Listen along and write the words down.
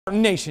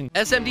Nation.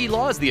 SMD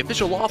Law is the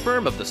official law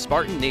firm of the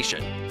Spartan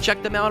Nation.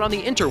 Check them out on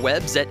the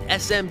interwebs at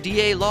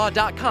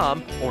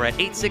smdalaw.com or at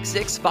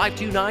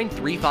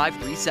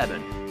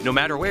 866-529-3537. No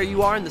matter where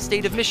you are in the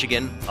state of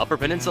Michigan, Upper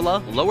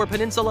Peninsula, Lower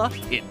Peninsula,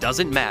 it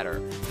doesn't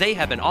matter. They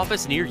have an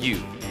office near you.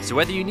 So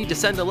whether you need to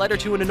send a letter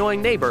to an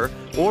annoying neighbor,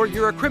 or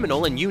you're a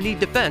criminal and you need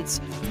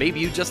defense, maybe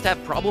you just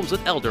have problems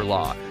with elder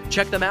law,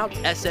 check them out,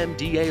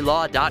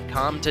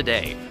 smdalaw.com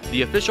today.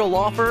 The official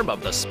law firm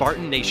of the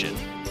Spartan Nation.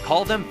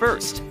 Call them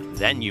first.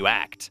 Then you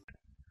act.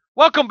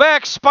 Welcome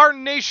back,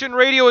 Spartan Nation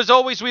Radio. As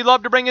always, we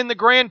love to bring in the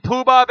grand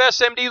poobah of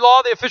SMD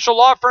Law, the official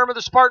law firm of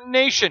the Spartan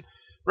Nation.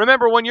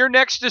 Remember, when your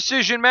next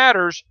decision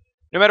matters,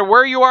 no matter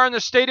where you are in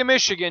the state of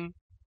Michigan,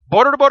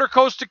 border to border,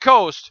 coast to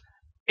coast,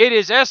 it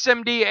is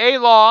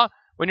SMDA Law.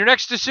 When your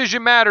next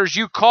decision matters,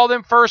 you call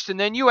them first and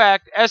then you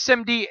act.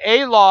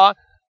 smdalaw.com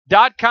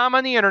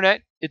on the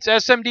internet. It's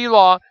SMD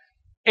Law,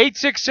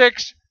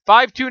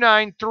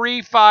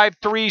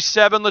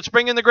 866-529-3537. Let's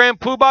bring in the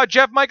grand poobah,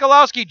 Jeff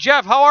Michalowski.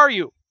 Jeff, how are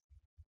you?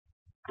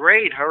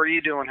 Great. How are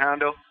you doing,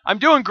 Hondo? I'm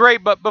doing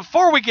great, but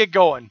before we get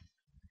going,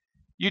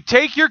 you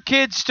take your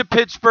kids to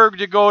Pittsburgh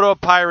to go to a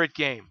Pirate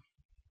game.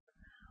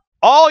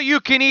 All you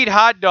can eat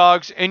hot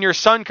dogs, and your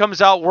son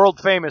comes out world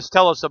famous.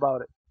 Tell us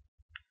about it.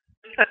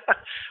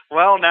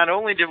 Well, not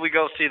only did we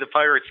go see the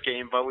Pirates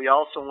game, but we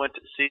also went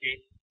to see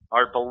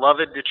our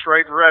beloved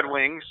Detroit Red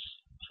Wings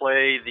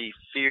play the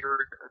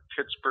feared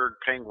Pittsburgh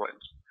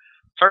Penguins.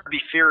 It's hard to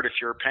be feared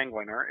if you're a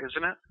Penguin,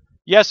 isn't it?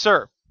 Yes,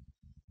 sir.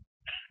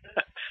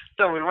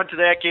 So we went to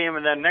that game,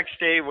 and then next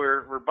day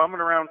we're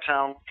bumming around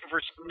town looking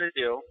for something to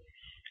do.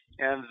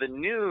 And the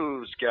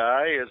news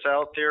guy is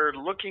out there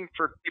looking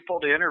for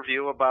people to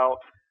interview about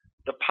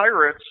the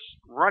Pirates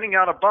running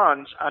out of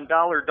buns on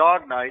Dollar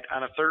Dog Night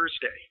on a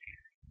Thursday.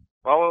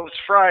 Well, it was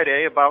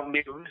Friday about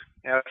noon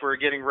after we were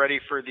getting ready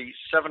for the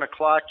 7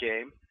 o'clock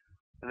game.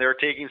 And they were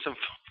taking some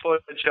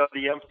footage of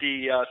the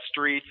empty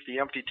streets, the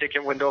empty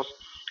ticket windows.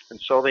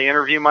 And so they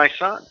interview my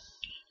son.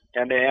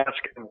 And they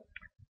ask him,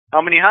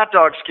 how many hot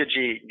dogs could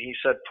you eat? And he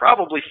said,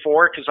 probably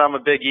 4 because I'm a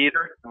big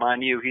eater.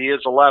 Mind you, he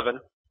is 11.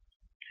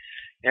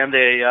 And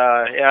they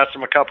asked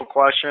him a couple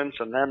questions,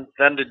 and then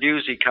the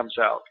doozy comes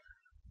out.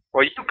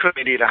 Well, you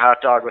couldn't eat a hot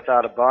dog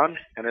without a bun.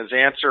 And his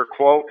answer,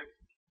 quote,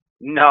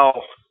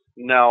 no,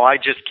 I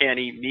just can't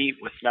eat meat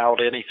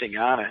without anything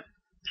on it.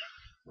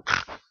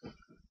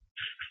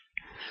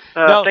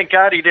 No. Thank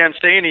God he didn't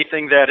say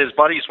anything that his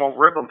buddies won't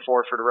rib him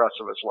for the rest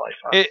of his life.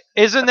 Huh?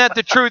 Isn't that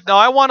the truth? Now,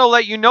 I want to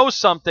let you know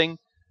something.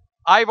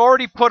 I've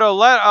already put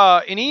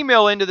an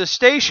email into the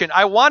station.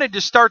 I wanted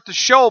to start the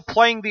show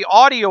playing the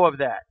audio of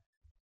that.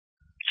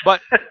 But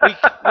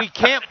we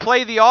can't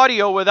play the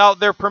audio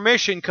without their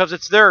permission because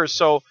it's theirs.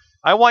 So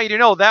I want you to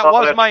know that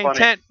was my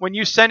intent when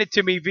you sent it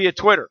to me via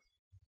Twitter.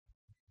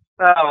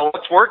 Well,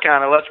 let's work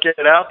on it. Let's get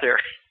it out there.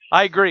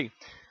 I agree.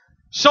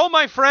 So,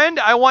 my friend,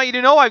 I want you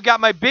to know I've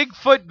got my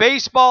Bigfoot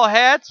baseball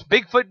hats.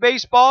 Bigfoot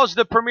baseball is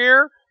the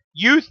premier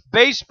youth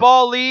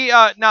baseball league,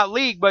 not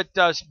league, but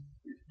a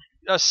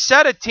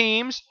set of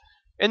teams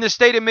in the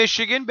state of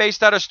Michigan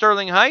based out of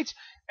Sterling Heights.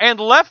 And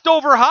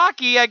leftover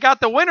hockey, I got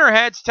the winter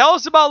hats. Tell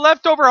us about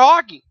leftover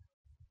hockey.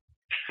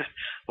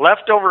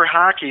 Leftover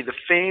hockey, the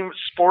famed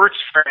sports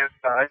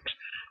franchise,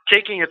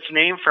 taking its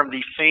name from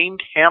the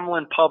famed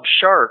Hamlin Pub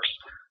Sharks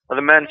of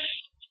the men's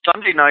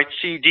Sunday night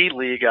CD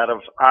league out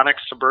of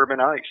Onyx Suburban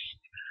Ice.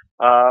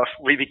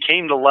 We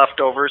became the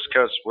Leftovers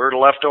because we're the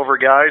leftover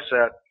guys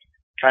that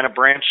kind of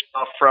branched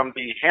off from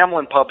the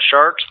Hamlin Pub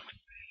Sharks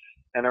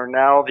and are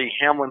now the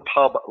Hamlin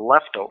Pub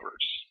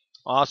Leftovers.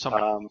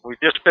 Awesome. We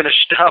just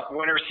finished up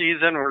winter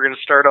season. We're going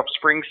to start up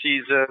spring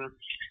season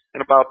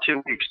in about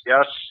 2 weeks.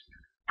 Yes,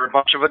 we're a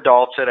bunch of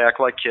adults that act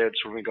like kids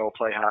when we go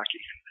play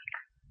hockey.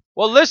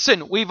 Well,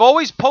 listen, we've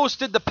always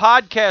posted the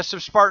podcast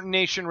of Spartan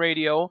Nation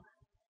Radio,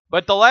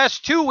 but the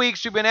last 2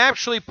 weeks we've been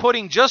actually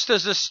putting just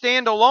as a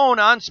standalone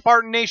on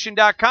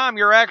SpartanNation.com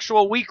your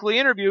actual weekly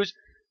interviews.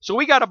 So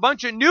we got a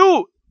bunch of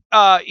new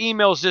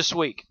emails this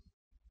week.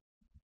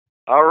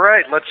 All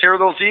right, let's hear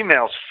those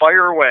emails.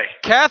 Fire away.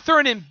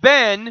 Catherine and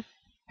Ben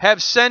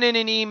have sent in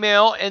an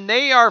email, and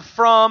they are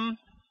from,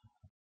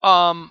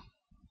 hold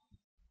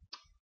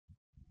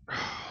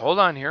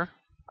on here,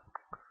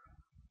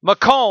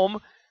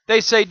 Macomb. They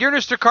say, Dear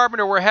Mr.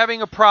 Carpenter, we're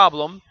having a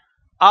problem.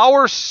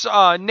 Our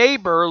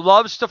neighbor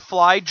loves to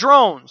fly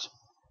drones.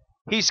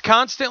 He's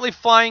constantly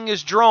flying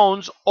his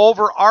drones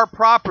over our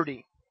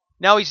property.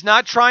 Now, he's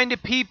not trying to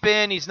peep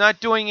in. He's not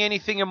doing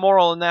anything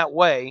immoral in that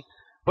way.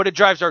 But it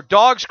drives our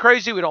dogs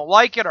crazy. We don't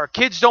like it. Our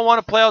kids don't want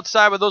to play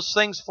outside with those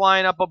things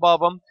flying up above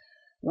them.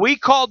 We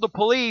called the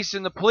police,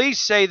 and the police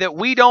say that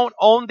we don't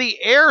own the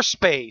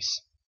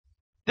airspace.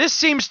 This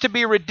seems to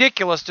be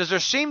ridiculous. Does there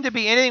seem to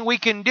be anything we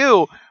can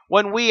do?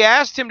 When we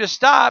asked him to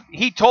stop,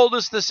 he told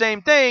us the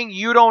same thing.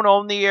 You don't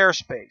own the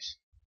airspace.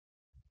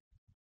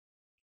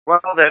 Well,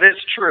 that is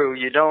true.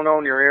 You don't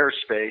own your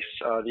airspace.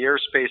 The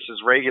airspace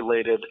is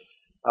regulated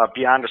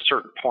beyond a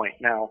certain point.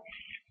 Now,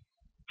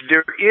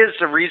 there is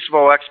a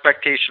reasonable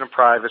expectation of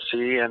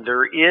privacy, and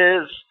there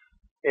is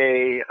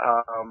a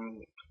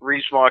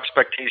reasonable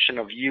expectation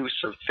of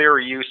fair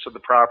use of the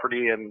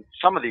property and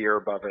some of the year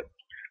above it.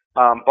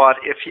 But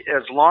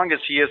as long as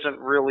he isn't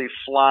really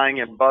flying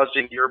and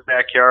buzzing your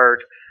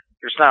backyard,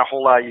 there's not a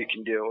whole lot you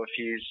can do. If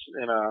he's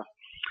in a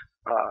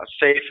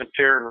safe and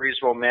fair and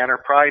reasonable manner,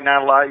 probably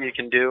not a lot you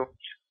can do.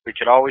 We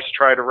could always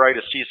try to write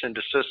a cease and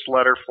desist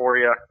letter for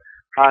you.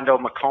 Hondo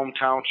Macomb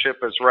Township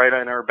is right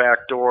on our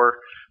back door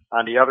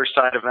on the other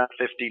side of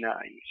M59.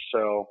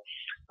 So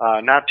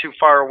not too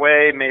far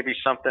away, maybe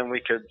something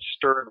we could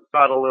stir the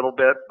pot a little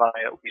bit by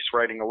at least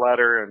writing a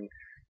letter and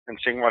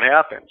seeing what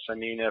happens. I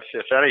mean,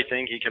 if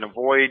anything, he can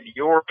avoid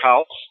your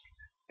house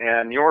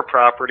and your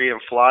property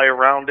and fly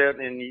around it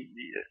and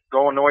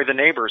go annoy the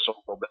neighbors a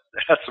little bit.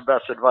 That's the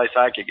best advice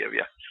I could give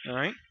you. All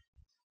right.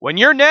 When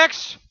your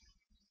next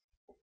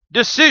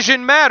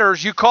decision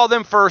matters, you call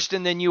them first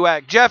and then you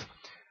act. Jeff,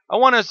 I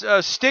want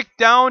to stick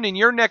down in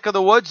your neck of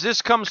the woods.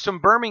 This comes from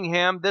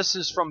Birmingham. This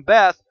is from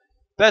Beth.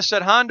 Beth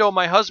said, Hondo,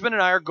 my husband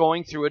and I are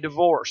going through a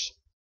divorce.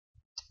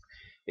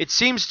 It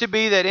seems to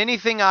be that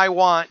anything I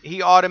want,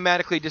 he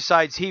automatically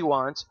decides he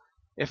wants.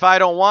 If I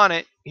don't want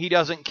it, he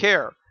doesn't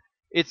care.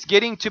 It's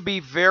getting to be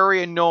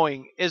very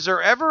annoying. Is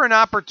there ever an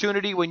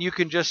opportunity when you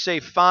can just say,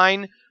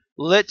 fine,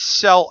 let's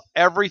sell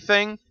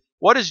everything?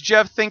 What does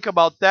Jeff think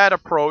about that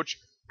approach?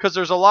 Because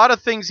there's a lot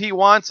of things he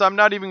wants I'm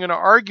not even going to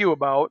argue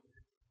about.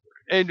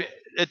 And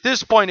at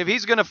this point, if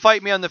he's going to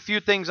fight me on the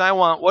few things I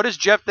want, what does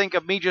Jeff think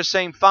of me just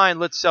saying, fine,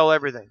 let's sell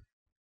everything?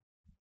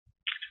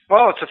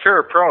 Well, it's a fair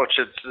approach.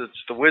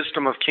 It's the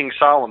wisdom of King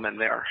Solomon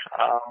there.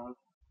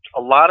 A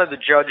lot of the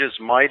judges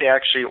might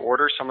actually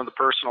order some of the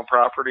personal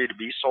property to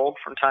be sold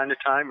from time to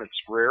time. It's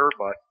rare,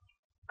 but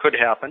could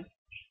happen.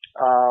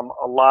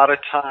 A lot of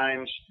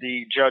times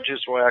the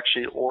judges will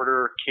actually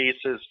order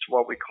cases to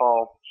what we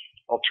call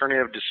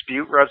alternative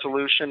dispute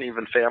resolution,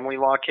 even family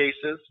law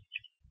cases,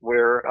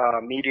 where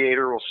a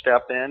mediator will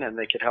step in and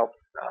they can help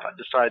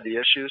decide the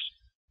issues.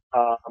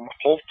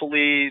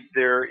 Hopefully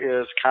there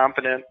is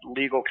competent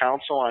legal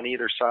counsel on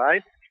either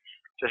side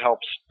to help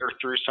steer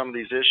through some of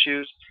these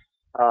issues.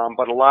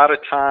 But a lot of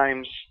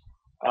times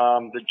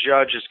the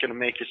judge is going to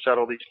make you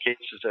settle these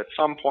cases at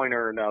some point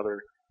or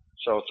another.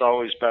 So it's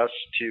always best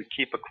to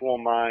keep a cool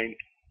mind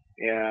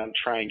and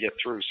try and get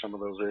through some of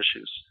those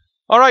issues.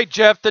 All right,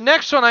 Jeff. The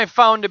next one I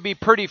found to be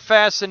pretty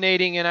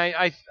fascinating, and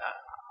I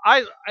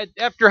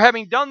after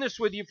having done this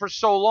with you for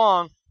so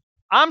long,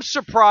 I'm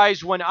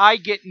surprised when I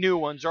get new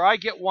ones or I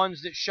get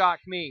ones that shock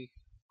me.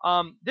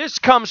 This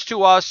comes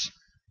to us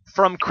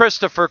from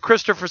Christopher.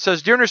 Christopher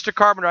says, Dear Mr.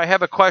 Carpenter, I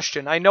have a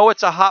question. I know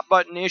it's a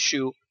hot-button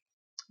issue,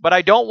 but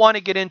I don't want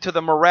to get into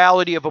the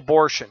morality of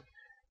abortion.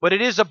 But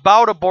it is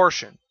about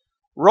abortion.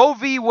 Roe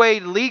v.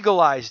 Wade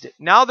legalized it.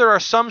 Now there are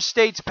some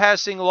states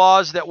passing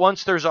laws that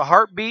once there's a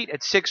heartbeat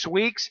at 6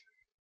 weeks,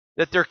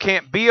 that there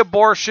can't be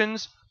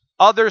abortions.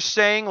 Others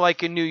saying,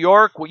 like in New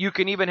York, well, you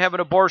can even have an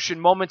abortion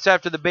moments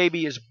after the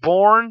baby is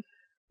born.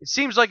 It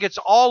seems like it's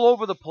all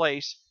over the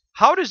place.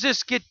 How does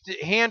this get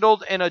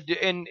handled in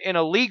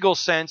a legal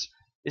sense?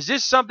 Is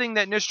this something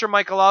that Mr.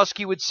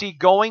 Michalowski would see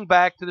going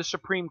back to the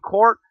Supreme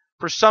Court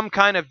for some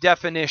kind of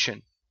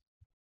definition?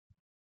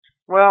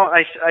 Well,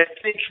 I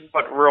think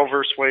what Roe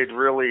v. Wade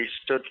really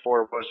stood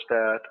for was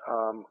that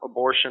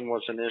abortion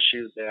was an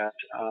issue that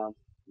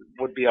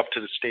would be up to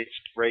the states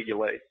to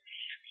regulate.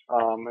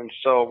 And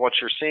so what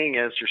you're seeing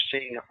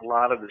a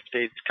lot of the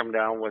states come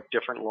down with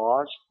different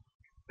laws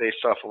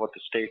based off of what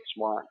the states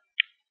want.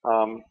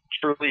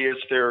 Truly, is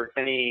there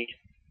any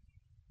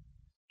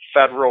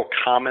federal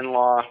common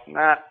law?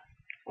 Not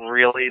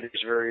really.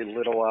 There's very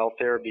little out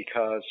there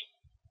because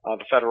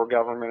the federal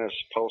government is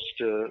supposed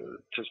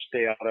to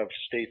stay out of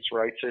states'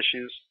 rights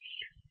issues.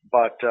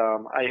 But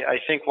I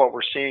think what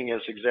we're seeing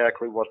is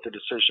exactly what the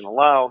decision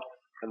allowed,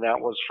 and that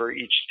was for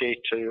each state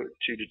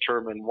to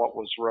determine what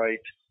was right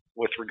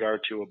with regard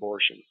to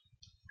abortion.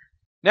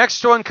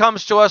 Next one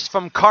comes to us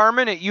from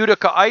Carmen at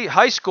Utica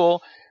High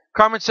School.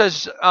 Carmen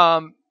says,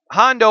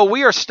 Hondo,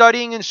 we are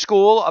studying in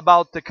school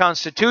about the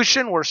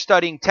Constitution. We're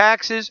studying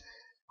taxes,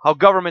 how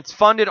government's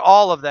funded,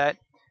 all of that.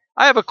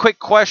 I have a quick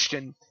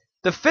question.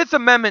 The Fifth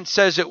Amendment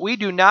says that we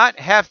do not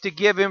have to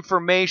give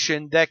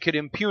information that could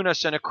impugn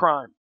us in a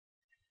crime.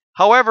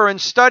 However, in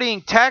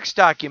studying tax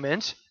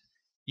documents,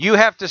 you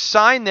have to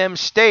sign them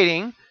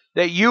stating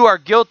that you are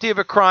guilty of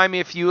a crime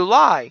if you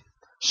lie.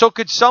 So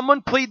could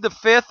someone plead the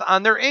Fifth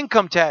on their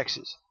income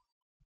taxes?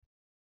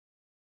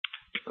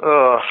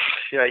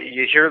 Yeah,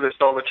 you hear this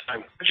all the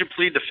time. Could you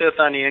plead the Fifth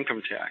on the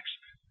income tax?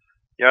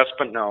 Yes,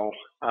 but no.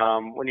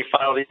 When you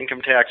file the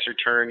income tax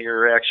return,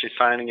 you're actually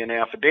signing an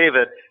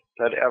affidavit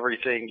that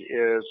everything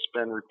has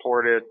been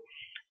reported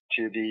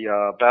to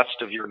the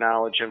best of your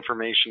knowledge,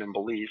 information, and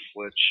belief,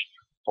 which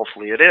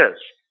hopefully it is.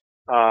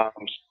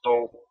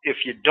 So if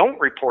you don't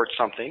report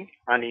something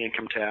on the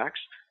income tax,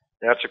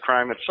 that's a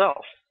crime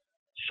itself.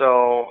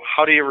 So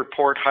how do you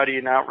report, how do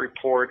you not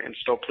report, and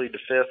still plead the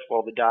Fifth?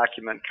 Well, the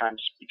document kind of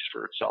speaks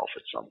for itself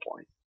at some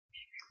point.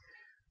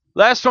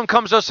 Last one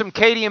comes us from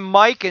Katie and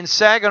Mike in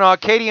Saginaw.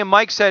 Katie and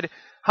Mike said,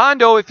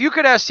 Hondo, if you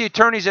could ask the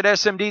attorneys at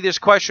SMD this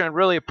question, I'd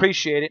really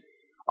appreciate it.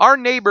 Our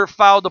neighbor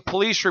filed a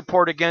police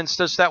report against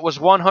us that was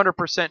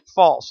 100%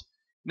 false.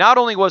 Not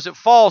only was it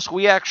false,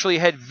 we actually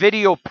had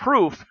video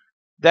proof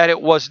that it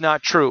was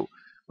not true.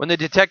 When the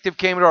detective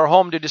came to our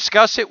home to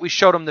discuss it, we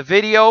showed him the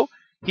video.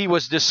 He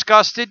was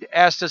disgusted,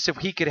 asked us if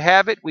he could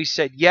have it. We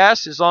said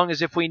yes, as long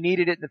as if we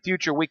needed it in the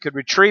future, we could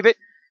retrieve it.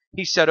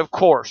 He said, of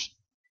course.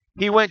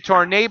 He went to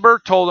our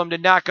neighbor, told him to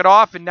knock it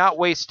off and not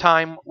waste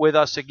time with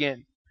us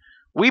again.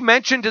 We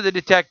mentioned to the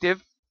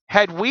detective,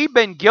 had we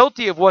been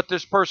guilty of what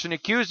this person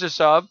accused us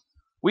of,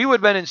 we would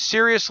have been in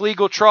serious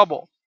legal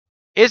trouble.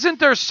 Isn't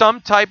there some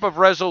type of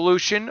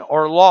resolution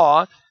or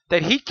law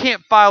that he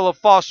can't file a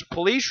false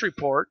police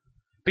report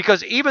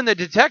because even the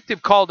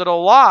detective called it a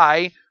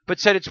lie but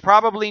said it's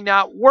probably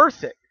not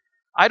worth it?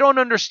 I don't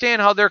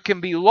understand how there can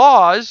be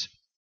laws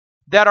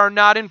that are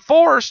not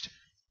enforced.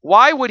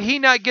 Why would he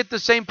not get the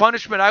same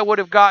punishment I would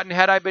have gotten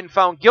had I been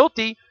found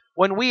guilty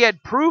when we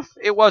had proof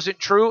it wasn't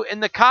true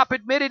and the cop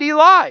admitted he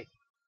lied?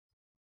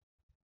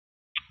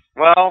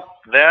 Well,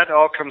 that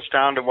all comes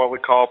down to what we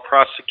call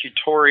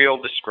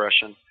prosecutorial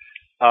discretion.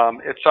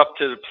 It's up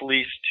to the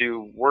police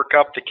to work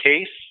up the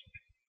case,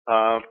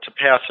 to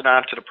pass it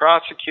on to the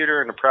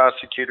prosecutor, and the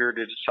prosecutor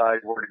to decide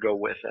where to go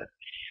with it.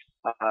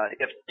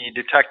 If the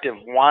detective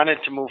wanted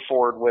to move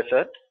forward with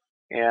it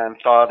and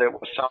thought it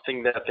was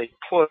something that they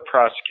could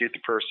prosecute the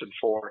person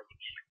for,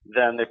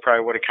 then they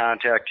probably would have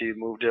contacted you,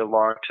 moved it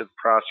along to the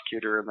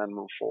prosecutor, and then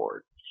move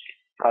forward.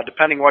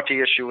 Depending what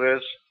the issue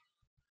is,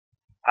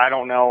 I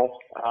don't know.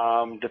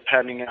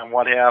 Depending on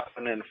what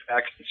happened and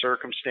facts and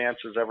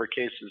circumstances, every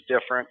case is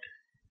different.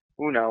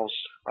 Who knows?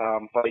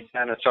 But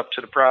again, it's up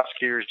to the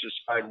prosecutors to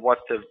decide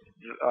what the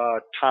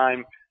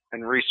time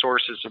and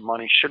resources and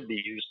money should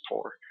be used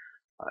for.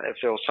 If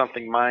it was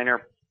something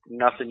minor,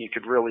 nothing you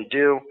could really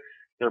do.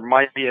 There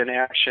might be an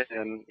action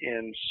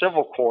in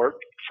civil court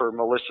for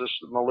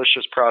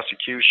malicious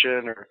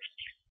prosecution or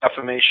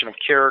defamation of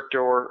character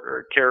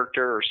or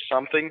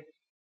something.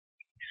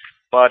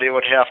 But it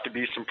would have to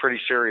be some pretty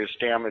serious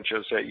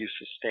damages that you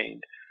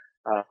sustained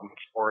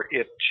for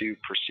it to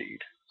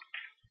proceed.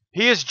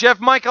 He is Jeff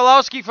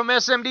Michalowski from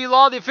SMD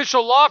Law, the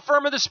official law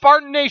firm of the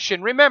Spartan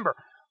Nation. Remember,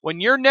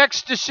 when your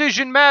next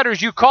decision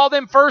matters, you call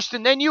them first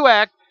and then you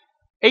act.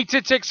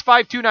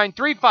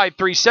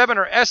 866-529-3537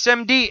 or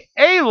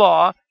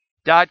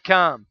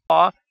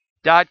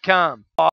smdalaw.com.